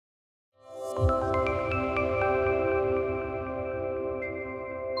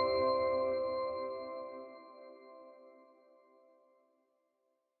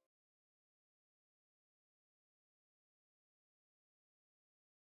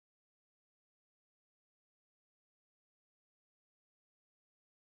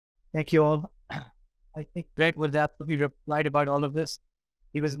Thank you all. I think Greg was absolutely right about all of this.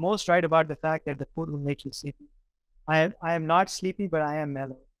 He was most right about the fact that the food will make you sleepy. I am not sleepy, but I am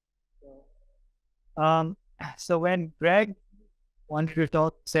mellow. Um, so when Greg wanted to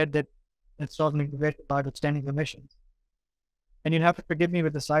talk, said that let's talk a little bit about extending remissions. And you'll have to forgive me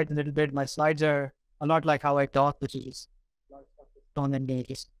with the slides a little bit. My slides are a lot like how I talk, which is a lot of stuff on and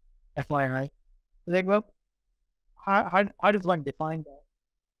just FYI. Like, well, how does one define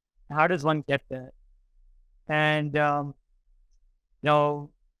that? How does one get there? And you know,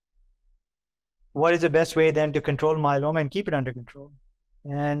 what is the best way then to control myeloma and keep it under control?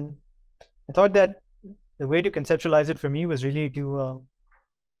 And I thought that the way to conceptualize it for me was really to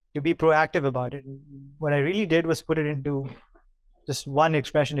be proactive about it. What I really did was put it into just one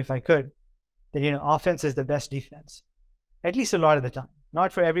expression, if I could, that offense is the best defense, at least a lot of the time.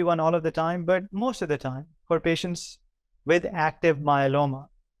 Not for everyone all of the time, but most of the time for patients with active myeloma.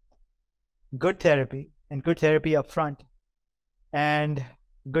 Good therapy, and good therapy up front, and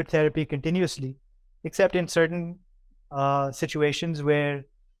good therapy continuously, except in certain situations where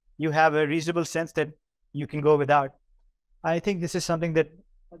you have a reasonable sense that you can go without. I think this is something that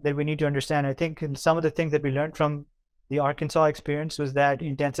we need to understand. I think some of the things that we learned from the Arkansas experience was that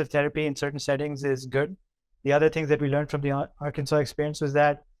intensive therapy in certain settings is good. The other things that we learned from the Arkansas experience was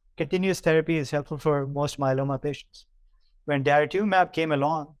that continuous therapy is helpful for most myeloma patients. When daratumumab came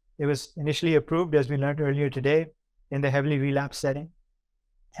along, it was initially approved, as we learned earlier today, in the heavily relapsed setting.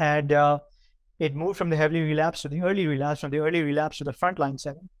 And it moved from the heavily relapsed to the early relapse, from the early relapse to the frontline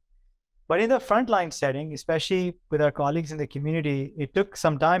setting. But in the frontline setting, especially with our colleagues in the community, it took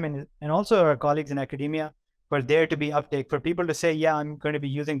some time, and also our colleagues in academia, for there to be uptake, for people to say, yeah, I'm going to be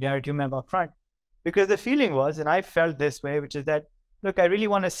using daratumumab up front. Because the feeling was, and I felt this way, which is that, look, I really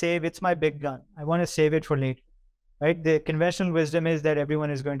want to save, it's my big gun. I want to save it for later, right? The conventional wisdom is that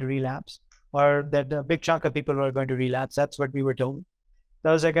everyone is going to relapse, or that a big chunk of people are going to relapse. That's what we were told. So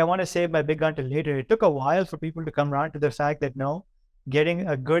I was like, I want to save my big gun till later. It took a while for people to come around to the fact that no, getting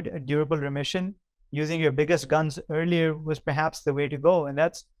a good durable remission using your biggest guns earlier was perhaps the way to go. And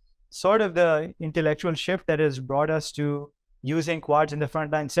that's sort of the intellectual shift that has brought us to using quads in the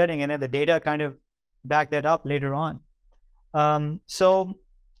frontline setting. And then the data kind of back that up later on. So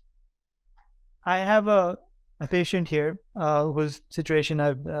I have a patient here whose situation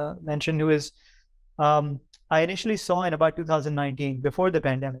I've mentioned, who is I initially saw in about 2019, before the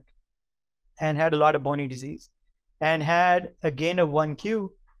pandemic, and had a lot of bony disease and had a gain of 1Q,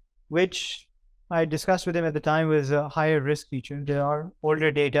 which I discussed with him at the time was a higher risk feature. There are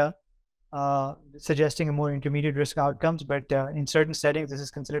older data suggesting a more intermediate risk outcomes, but in certain settings, this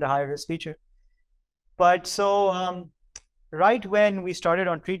is considered a higher risk feature. But so right when we started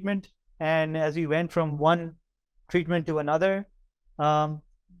on treatment, and as we went from one treatment to another, the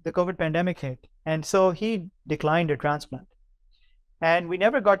COVID pandemic hit. And so he declined a transplant. And we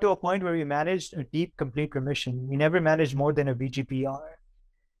never got to a point where we managed a deep, complete remission. We never managed more than a VGPR.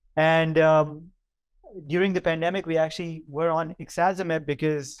 And during the pandemic, we actually were on ixazomib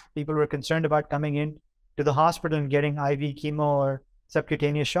because people were concerned about coming in to the hospital and getting IV chemo or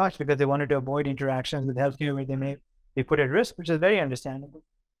subcutaneous shots because they wanted to avoid interactions with healthcare where they may be put at risk, which is very understandable.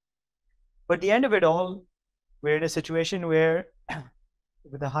 But at the end of it all, we're in a situation where,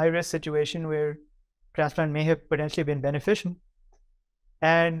 with a high-risk situation where transplant may have potentially been beneficial,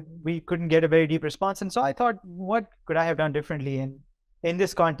 and we couldn't get a very deep response. And so I thought, what could I have done differently? And in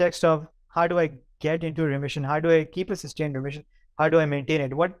this context of how do I get into remission? How do I keep a sustained remission? How do I maintain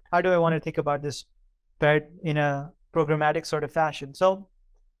it? How do I want to think about this in a programmatic sort of fashion? So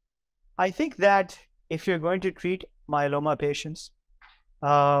I think that if you're going to treat myeloma patients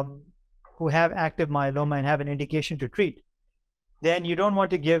who have active myeloma and have an indication to treat, then you don't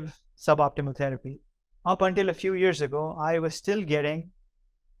want to give suboptimal therapy. Up until a few years ago, I was still getting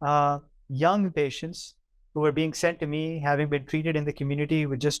young patients who were being sent to me having been treated in the community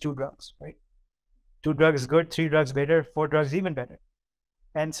with just 2 drugs, right? 2 drugs good, 3 drugs better, 4 drugs even better.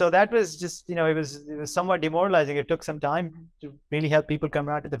 And so that was just, it was somewhat demoralizing. It took some time to really help people come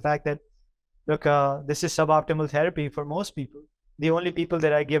around to the fact that, look, this is suboptimal therapy for most people. The only people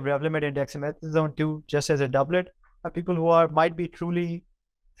that I give Revlimid and dexamethasone to just as a doublet are people who might be truly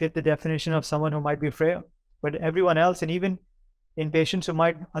fit the definition of someone who might be frail. But everyone else, and even in patients who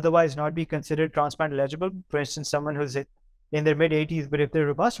might otherwise not be considered transplant eligible, for instance, someone who's in their mid-80s, but if they're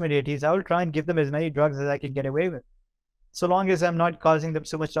robust mid-80s, I will try and give them as many drugs as I can get away with, so long as I'm not causing them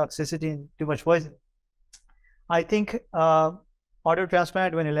so much toxicity and too much poison. I think auto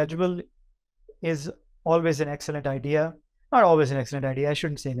transplant, when eligible, is always an excellent idea. Not always an excellent idea, I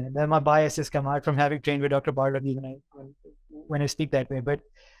shouldn't say that. My biases come out from having trained with Dr. Bartlett even when I speak that way. But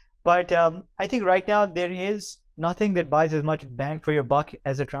But I think right now there is nothing that buys as much bang for your buck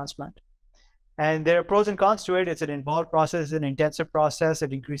as a transplant. And there are pros and cons to it. It's an involved process, an intensive process.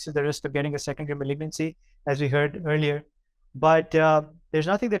 It increases the risk of getting a secondary malignancy, as we heard earlier. But there's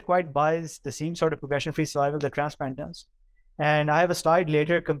nothing that quite buys the same sort of progression-free survival that transplant does. And I have a slide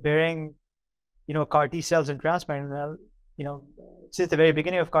later comparing, CAR T cells and transplant. Since the very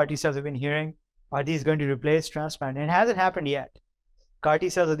beginning of CAR T cells, I've been hearing, are these going to replace transplant? And it hasn't happened yet. CAR T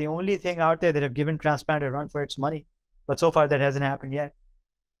cells are the only thing out there that have given transplant a run for its money. But so far, that hasn't happened yet.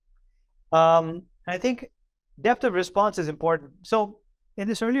 I think depth of response is important. So in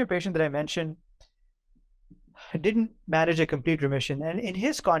this earlier patient that I mentioned, didn't manage a complete remission. And in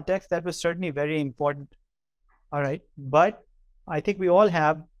his context, that was certainly very important. All right. But I think we all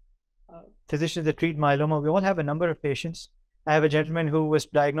have physicians that treat myeloma. We all have a number of patients. I have a gentleman who was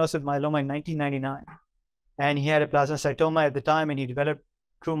diagnosed with myeloma in 1999. And he had a plasmacytoma at the time, and he developed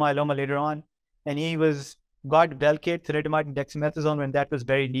true myeloma later on. And he got Velcade, thalidomide, and dexamethasone when that was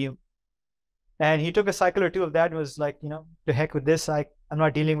very new. And he took a cycle or two of that and was like, to heck with this. I'm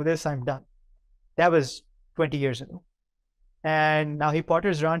not dealing with this. I'm done. That was 20 years ago. And now he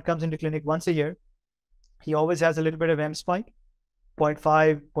potters around, comes into clinic once a year. He always has a little bit of M spike,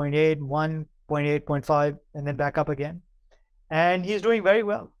 0.5, 0.8, 1, 0.8, 0.5, and then back up again. And he's doing very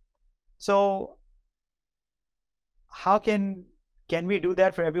well. So how can we do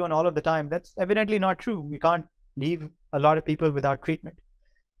that for everyone all of the time? That's evidently not true. We can't leave a lot of people without treatment.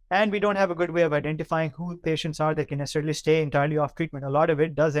 And we don't have a good way of identifying who patients are that can necessarily stay entirely off treatment. A lot of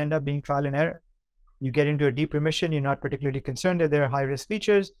it does end up being trial and error. You get into a deep remission, you're not particularly concerned that there are high-risk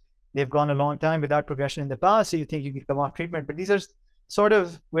features. They've gone a long time without progression in the past, so you think you can come off treatment. But these are sort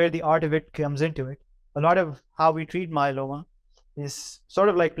of where the art of it comes into it. A lot of how we treat myeloma is sort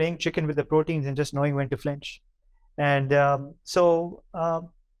of like playing chicken with the proteins and just knowing when to flinch. And I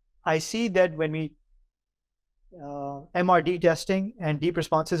see that when we MRD testing and deep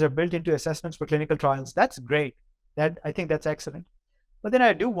responses are built into assessments for clinical trials. That's great. I think that's excellent. But then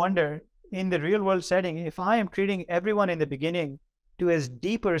I do wonder, in the real world setting, if I am treating everyone in the beginning to as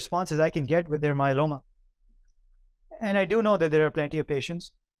deep a response as I can get with their myeloma, and I do know that there are plenty of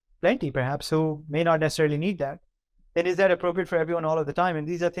patients, plenty perhaps, who may not necessarily need that, then is that appropriate for everyone all of the time? And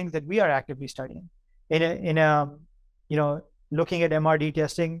these are things that we are actively studying looking at MRD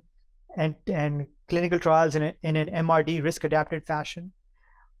testing and clinical trials in an MRD risk adapted fashion.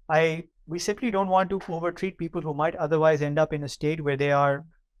 We simply don't want to overtreat people who might otherwise end up in a state where their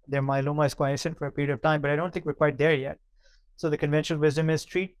myeloma is quiescent for a period of time, but I don't think we're quite there yet. So the conventional wisdom is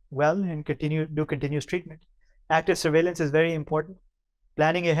treat well and do continuous treatment. Active surveillance is very important.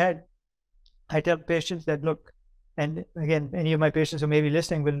 Planning ahead. I tell patients that, look, and again, any of my patients who may be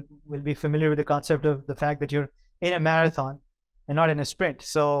listening will be familiar with the concept of the fact that you're in a marathon and not in a sprint.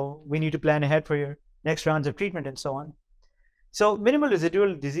 So we need to plan ahead for your next rounds of treatment and so on. So minimal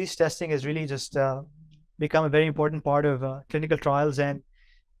residual disease testing has really just become a very important part of clinical trials and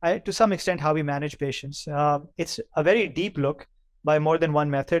to some extent how we manage patients. It's a very deep look by more than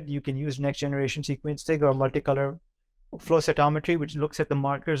one method. You can use next generation sequencing or multicolor flow cytometry, which looks at the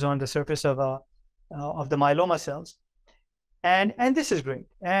markers on the surface of the myeloma cells. And this is great.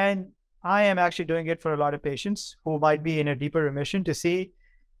 And I am actually doing it for a lot of patients who might be in a deeper remission to see,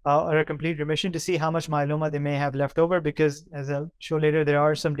 or a complete remission, to see how much myeloma they may have left over, because as I'll show later, there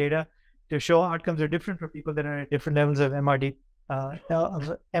are some data to show outcomes are different for people that are at different levels of MRD,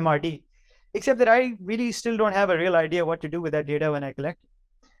 except that I really still don't have a real idea what to do with that data when I collect it.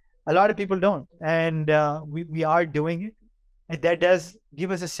 A lot of people don't, and we are doing it. And that does give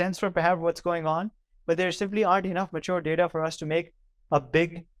us a sense for perhaps what's going on, but there simply aren't enough mature data for us to make a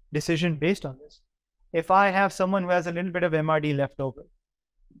big decision based on this. If I have someone who has a little bit of MRD left over,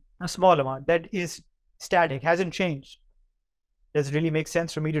 a small amount that is static, hasn't changed, does it really make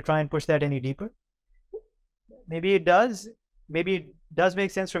sense for me to try and push that any deeper? Maybe it does. Maybe it does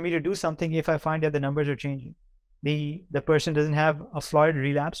make sense for me to do something if I find that the numbers are changing. The person doesn't have a florid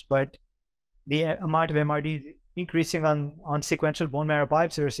relapse, but the amount of MRD is increasing on sequential bone marrow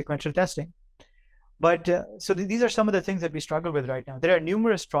biopsy or sequential testing. But so these are some of the things that we struggle with right now. There are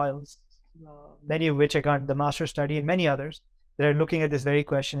numerous trials, many of which I got the master study and many others that are looking at this very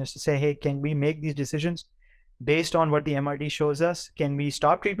question, is to say, hey, can we make these decisions based on what the MRD shows us? Can we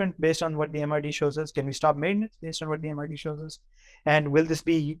stop treatment based on what the MRD shows us? Can we stop maintenance based on what the MRD shows us? And will this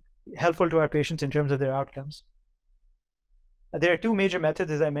be helpful to our patients in terms of their outcomes? There are two major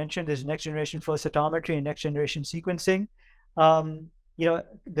methods, as I mentioned. There's next generation flow cytometry and next generation sequencing.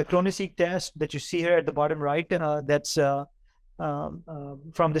 The clonoSEQ test that you see here at the bottom right, that's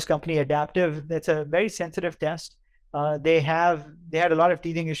from this company Adaptive. That's a very sensitive test. They had a lot of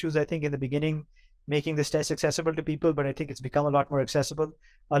teething issues, I think, in the beginning, making this test accessible to people, but I think it's become a lot more accessible.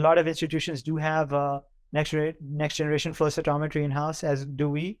 A lot of institutions do have next generation flow cytometry in-house, as do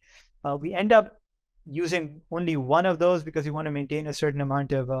we. We end up using only one of those because we want to maintain a certain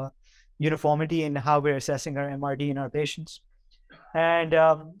amount of uniformity in how we're assessing our MRD in our patients. And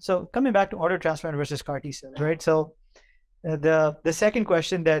so coming back to auto transplant versus CAR T cells, right? So the second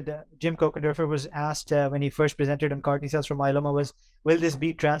question that Jim Kokendorfer was asked when he first presented on CAR T cells for myeloma was, will this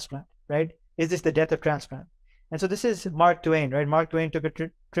beat transplant, right? Is this the death of transplant? And so this is Mark Twain, right? Mark Twain took a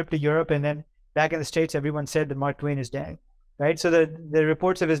trip to Europe, and then back in the States, everyone said that Mark Twain is dead, right? So the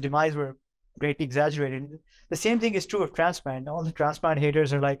reports of his demise were greatly exaggerated. The same thing is true of transplant. All the transplant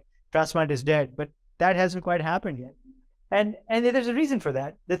haters are like, transplant is dead, but that hasn't quite happened yet. And there's a reason for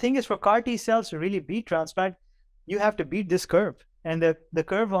that. The thing is, for CAR T cells to really beat transplant, you have to beat this curve. And the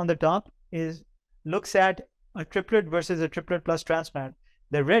curve on the top looks at a triplet versus a triplet plus transplant.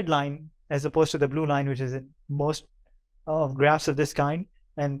 The red line, as opposed to the blue line, which is in most of graphs of this kind,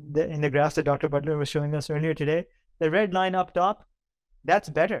 and in the graphs that Dr. Butler was showing us earlier today, the red line up top, that's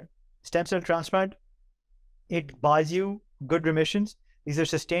better. Stem cell transplant, it buys you good remissions. These are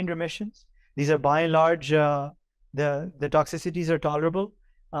sustained remissions. These are by and large, the toxicities are tolerable.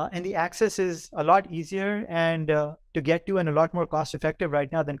 And the access is a lot easier and to get to, and a lot more cost effective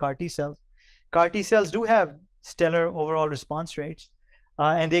right now than CAR T cells. CAR T cells do have stellar overall response rates,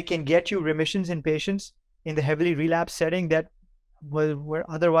 and they can get you remissions in patients in the heavily relapsed setting that were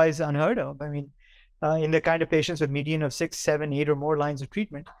otherwise unheard of. I mean, in the kind of patients with median of 6, 7, 8 or more lines of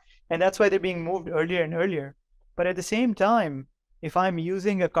treatment. And that's why they're being moved earlier and earlier. But at the same time, if I'm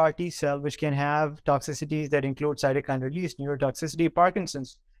using a CAR T cell, which can have toxicities that include cytokine release, neurotoxicity,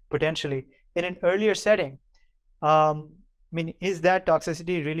 Parkinson's, potentially, in an earlier setting, I mean, is that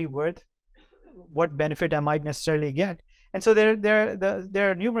toxicity really worth what benefit I might necessarily get? And so there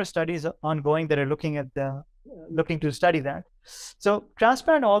are numerous studies ongoing that are looking to study that. So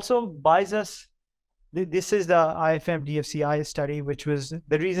transplant also buys us. This is the IFM DFCI study, which was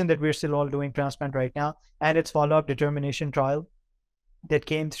the reason that we're still all doing transplant right now, and its follow-up determination trial that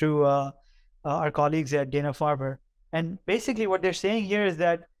came through our colleagues at Dana-Farber. And basically what they're saying here is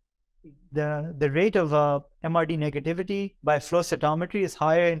that the rate of MRD negativity by flow cytometry is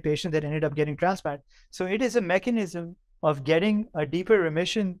higher in patients that ended up getting transplant. So it is a mechanism of getting a deeper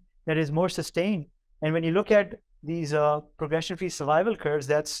remission that is more sustained. And when you look at these progression-free survival curves,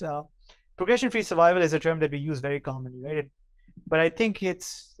 that's progression-free survival is a term that we use very commonly, right? But I think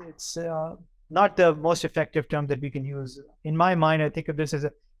it's not the most effective term that we can use. In my mind, I think of this as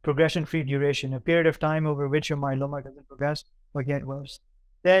a progression-free duration, a period of time over which your myeloma doesn't progress or get worse.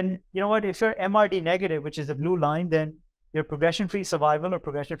 Then, you know what, if you're MRD negative, which is the blue line, then your progression-free survival or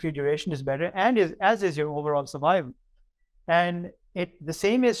progression-free duration is better, and as is your overall survival. And the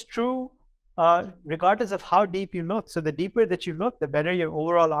same is true regardless of how deep you look. So the deeper that you look, the better your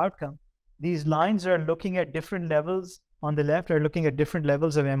overall outcome. These lines are looking at different levels. On the left are looking at different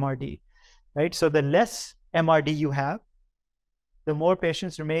levels of MRD, right? So the less MRD you have, the more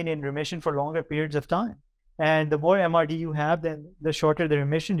patients remain in remission for longer periods of time. And the more MRD you have, then the shorter the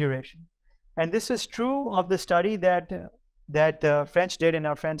remission duration. And this is true of the study that French did and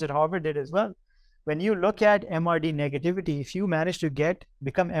our friends at Harvard did as well. When you look at MRD negativity, if you manage to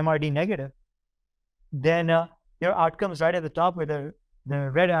become MRD negative, then your outcomes right at the top with the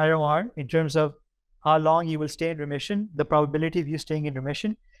red arrow are in terms of how long you will stay in remission, the probability of you staying in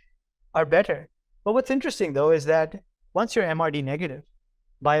remission are better. But what's interesting though is that once you're MRD negative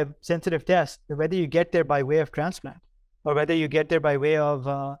by a sensitive test, whether you get there by way of transplant or whether you get there by way of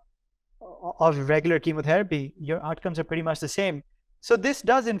regular chemotherapy, your outcomes are pretty much the same. So this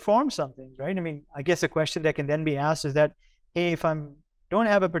does inform something, right? I mean, I guess a question that can then be asked is that, hey, if I don't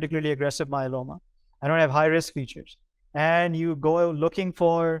have a particularly aggressive myeloma, I don't have high risk features, and you go looking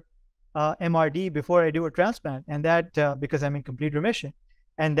for MRD before I do a transplant, and that because I'm in complete remission,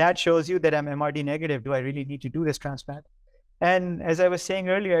 and that shows you that I'm MRD negative, do I really need to do this transplant? And as I was saying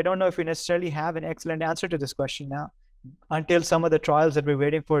earlier, I don't know if we necessarily have an excellent answer to this question now, until some of the trials that we're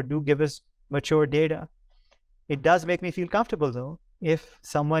waiting for do give us mature data. It does make me feel comfortable though, if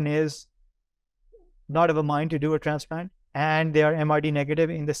someone is not of a mind to do a transplant and they are MRD negative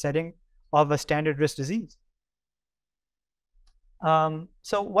in the setting of a standard risk disease.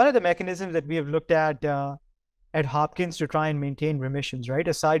 So one of the mechanisms that we have looked at Hopkins to try and maintain remissions, right?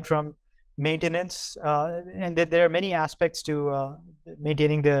 Aside from maintenance, and that there are many aspects to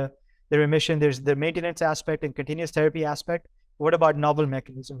maintaining the remission. There's the maintenance aspect and continuous therapy aspect. What about novel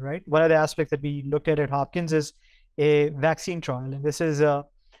mechanisms, right? One of the aspects that we looked at Hopkins is a vaccine trial. And this is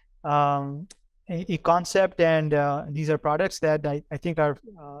a concept, and these are products that I think our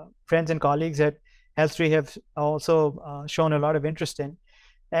friends and colleagues at HealthTree have also shown a lot of interest in.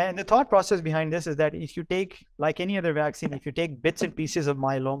 And the thought process behind this is that if you take, like any other vaccine, if you take bits and pieces of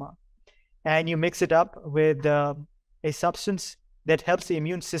myeloma and you mix it up with a substance that helps the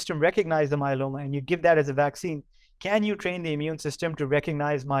immune system recognize the myeloma, and you give that as a vaccine, can you train the immune system to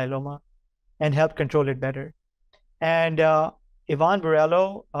recognize myeloma and help control it better? And Ivan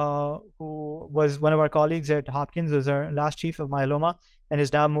Borello, who was one of our colleagues at Hopkins, was our last chief of myeloma and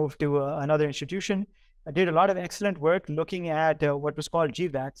has now moved to another institution, did a lot of excellent work looking at what was called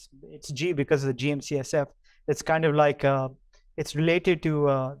GVAX. It's G because of the GM-CSF. It's kind of like, it's related to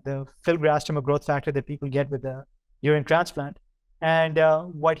the filgrastim growth factor that people get with the urine transplant. And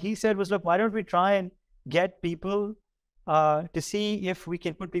what he said was, look, why don't we try and get people to see if we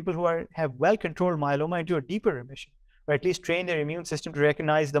can put people who have well-controlled myeloma into a deeper remission, or at least train their immune system to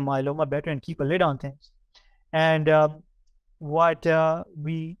recognize the myeloma better and keep a lid on things. And what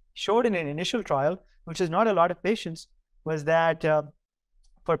we showed in an initial trial, which is not a lot of patients, was that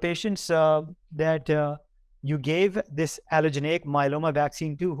for patients that you gave this allogeneic myeloma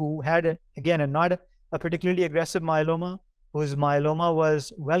vaccine to, who had, again, not a particularly aggressive myeloma, whose myeloma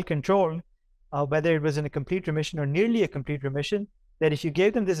was well controlled, whether it was in a complete remission or nearly a complete remission, that if you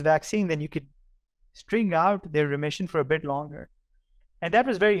gave them this vaccine, then you could string out their remission for a bit longer. And that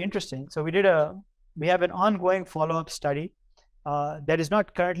was very interesting. So we have an ongoing follow-up study that is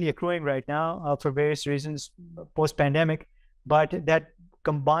not currently accruing right now for various reasons post-pandemic, but that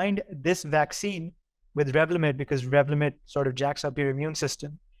combined this vaccine with Revlimid, because Revlimid sort of jacks up your immune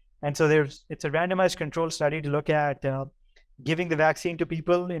system. And so it's a randomized control study to look at giving the vaccine to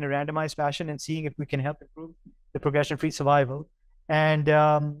people in a randomized fashion and seeing if we can help improve the progression-free survival. And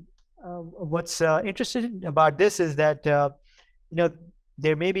what's interesting about this is that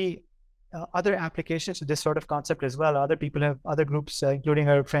there may be other applications to this sort of concept as well. Other groups, including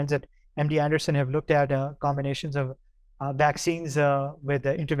our friends at MD Anderson, have looked at combinations of vaccines with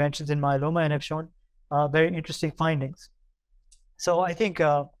interventions in myeloma and have shown very interesting findings. So I think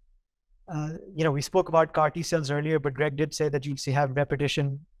we spoke about CAR T cells earlier, but Greg did say that you have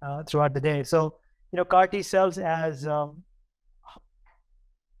repetition throughout the day. So, CAR T cells, as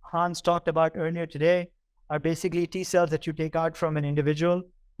Hans talked about earlier today, are basically T cells that you take out from an individual,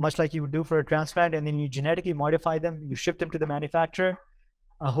 much like you would do for a transplant, and then you genetically modify them. You ship them to the manufacturer,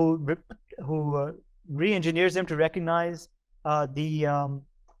 who re-engineers them to recognize the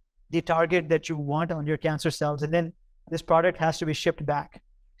target that you want on your cancer cells, and then this product has to be shipped back.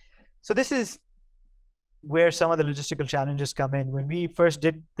 So this is where some of the logistical challenges come in. When we first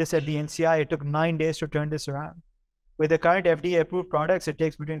did this at the NCI, it took 9 days to turn this around. With the current FDA-approved products, it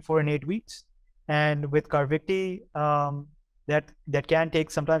takes between 4 and 8 weeks. And with Carvykti, that can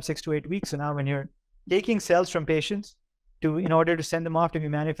take sometimes 6 to 8 weeks. So now when you're taking cells from patients in order to send them off to be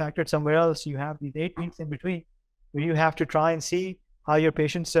manufactured somewhere else, you have these 8 weeks in between where you have to try and see how your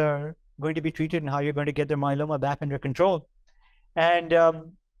patients are going to be treated and how you're going to get their myeloma back under control. And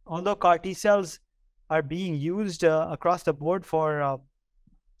although CAR T cells are being used across the board for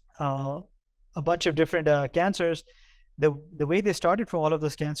a bunch of different cancers, the way they started for all of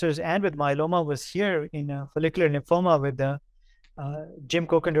those cancers and with myeloma was here in follicular lymphoma with Jim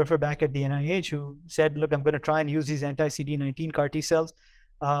Kokendorfer back at the NIH, who said, look, I'm going to try and use these anti-CD19 CAR T cells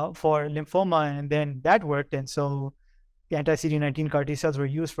for lymphoma, and then that worked. And so the anti-CD19 CAR T cells were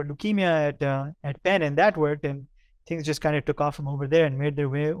used for leukemia at Penn, and that worked, and things just kind of took off from over there and made their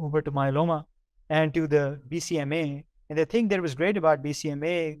way over to myeloma and to the BCMA. And the thing that was great about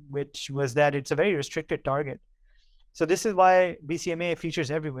BCMA, which was that it's a very restricted target. So this is why BCMA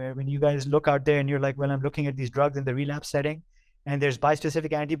features everywhere. When you guys look out there and you're like, well, I'm looking at these drugs in the relapse setting, and there's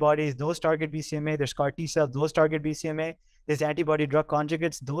bispecific antibodies, those target BCMA. There's CAR T cells, those target BCMA. There's antibody drug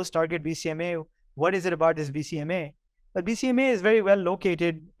conjugates, those target BCMA. What is it about this BCMA? But BCMA is very well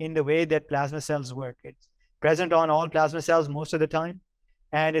located in the way that plasma cells work. It's present on all plasma cells most of the time,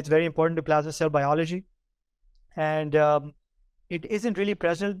 and it's very important to plasma cell biology. And it isn't really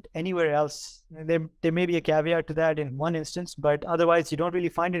present anywhere else. There may be a caveat to that in one instance, but otherwise you don't really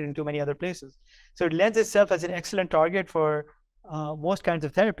find it in too many other places. So it lends itself as an excellent target for most kinds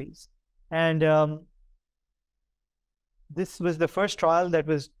of therapies. And this was the first trial that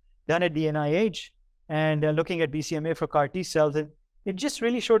was done at the NIH, and looking at BCMA for CAR T cells, and it just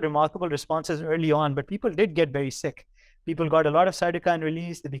really showed remarkable responses early on, but people did get very sick. People got a lot of cytokine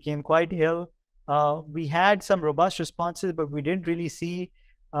release. They became quite ill. We had some robust responses, but we didn't really see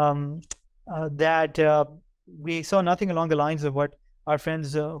that we saw nothing along the lines of what our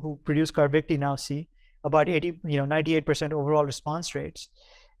friends who produce Carvykti now see, about 98% overall response rates.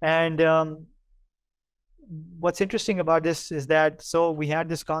 And what's interesting about this is that, so we had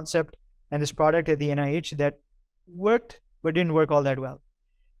this concept and this product at the NIH that worked, but didn't work all that well.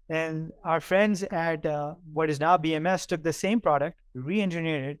 And our friends at what is now BMS took the same product,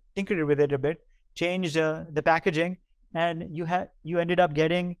 re-engineered it, tinkered with it a bit, changed the packaging, and you ended up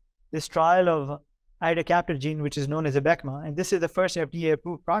getting this trial of idacaptogene, which is known as Abecma, and this is the first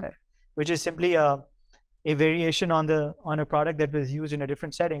FDA-approved product, which is simply a variation on a product that was used in a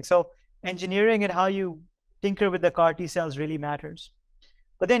different setting. So engineering and how you tinker with the CAR T cells really matters.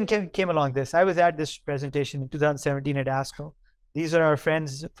 But then came along this. I was at this presentation in 2017 at ASCO. These are our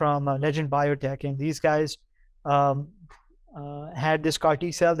friends from Legend Biotech, and these guys had this CAR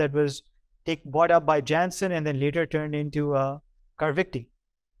T cell that was bought up by Janssen and then later turned into Carvykti.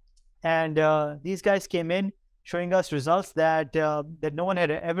 And these guys came in showing us results that that no one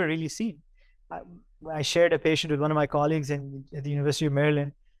had ever really seen. I shared a patient with one of my colleagues at the University of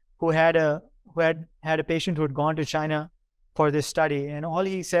Maryland who had a patient who had gone to China for this study, and all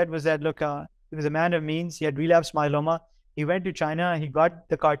he said was that, look, he was a man of means. He had relapsed myeloma. He went to China. He got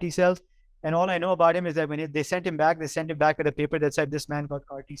the CAR T cells, and all I know about him is that when they sent him back with a paper that said this man got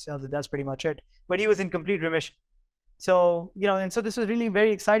CAR T cells, and that's pretty much it. But he was in complete remission. So and so this was really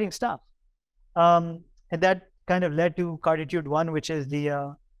very exciting stuff, and that kind of led to CARTITUDE-1, which is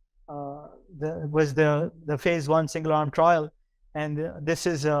the phase 1 single arm trial, and this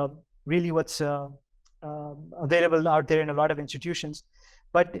is really what's available out there in a lot of institutions.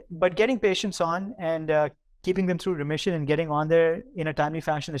 But getting patients on and keeping them through remission and getting on there in a timely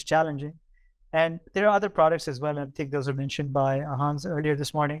fashion is challenging. And there are other products as well. I think those were mentioned by Hans earlier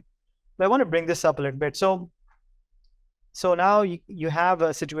this morning. But I want to bring this up a little bit. So now you have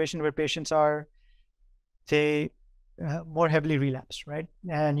a situation where patients are, say, more heavily relapsed, right?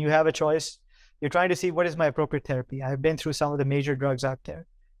 And you have a choice. You're trying to see what is my appropriate therapy. I've been through some of the major drugs out there.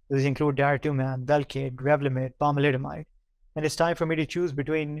 These include daratumumab, Velcade, Revlimid, pomalidomide. And it's time for me to choose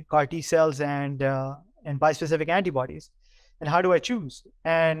between CAR T cells and bispecific antibodies. And how do I choose?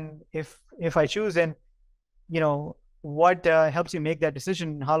 And if I choose, then what helps you make that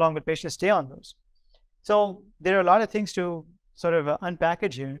decision? How long will patients stay on those? So there are a lot of things to sort of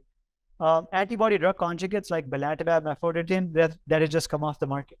unpackage here. Antibody drug conjugates like belantamab, mafodotin, that has just come off the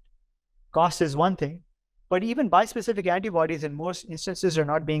market. Cost is one thing, but even bispecific antibodies in most instances are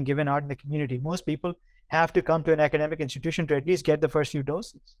not being given out in the community. Most people have to come to an academic institution to at least get the first few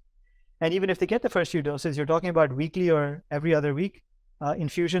doses. And even if they get the first few doses, you're talking about weekly or every other week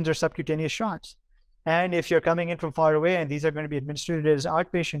infusions or subcutaneous shots. And if you're coming in from far away and these are going to be administered as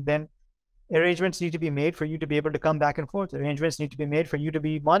outpatient, then arrangements need to be made for you to be able to come back and forth. Arrangements need to be made for you to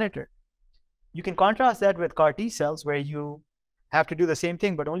be monitored. You can contrast that with CAR T cells, where you have to do the same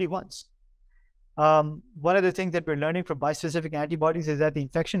thing, but only once. One of the things that we're learning from bispecific antibodies is that the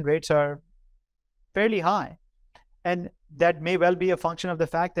infection rates are fairly high. And that may well be a function of the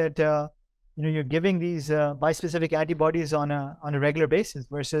fact that you're giving these bispecific antibodies on a regular basis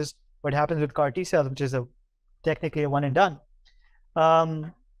versus what happens with CAR T cells, which is technically a one and done.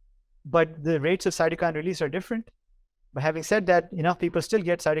 But the rates of cytokine release are different. But having said that, enough people still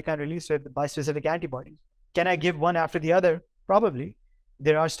get cytokine release with bispecific antibodies. Can I give one after the other? Probably.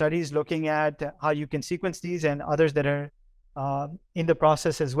 There are studies looking at how you can sequence these and others that are in the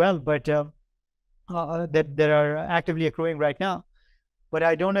process as well, but that are actively accruing right now. But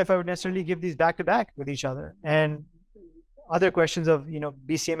I don't know if I would necessarily give these back to back with each other. And other questions of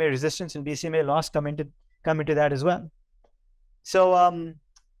BCMA resistance and BCMA loss come into that as well. So I'm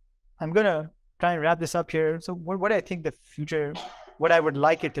going to try and wrap this up here. So what I think the future, what I would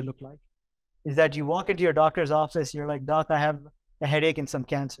like it to look like, is that you walk into your doctor's office, you're like, doc, I have a headache and some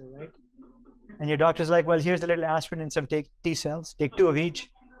cancer, right? And your doctor's like, well, here's a little aspirin and some T cells, take 2 of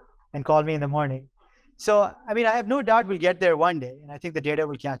each and call me in the morning. So, I mean, I have no doubt we'll get there one day, and I think the data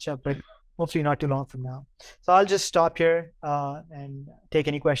will catch up, but hopefully not too long from now. So I'll just stop here and take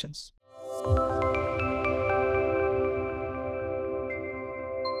any questions.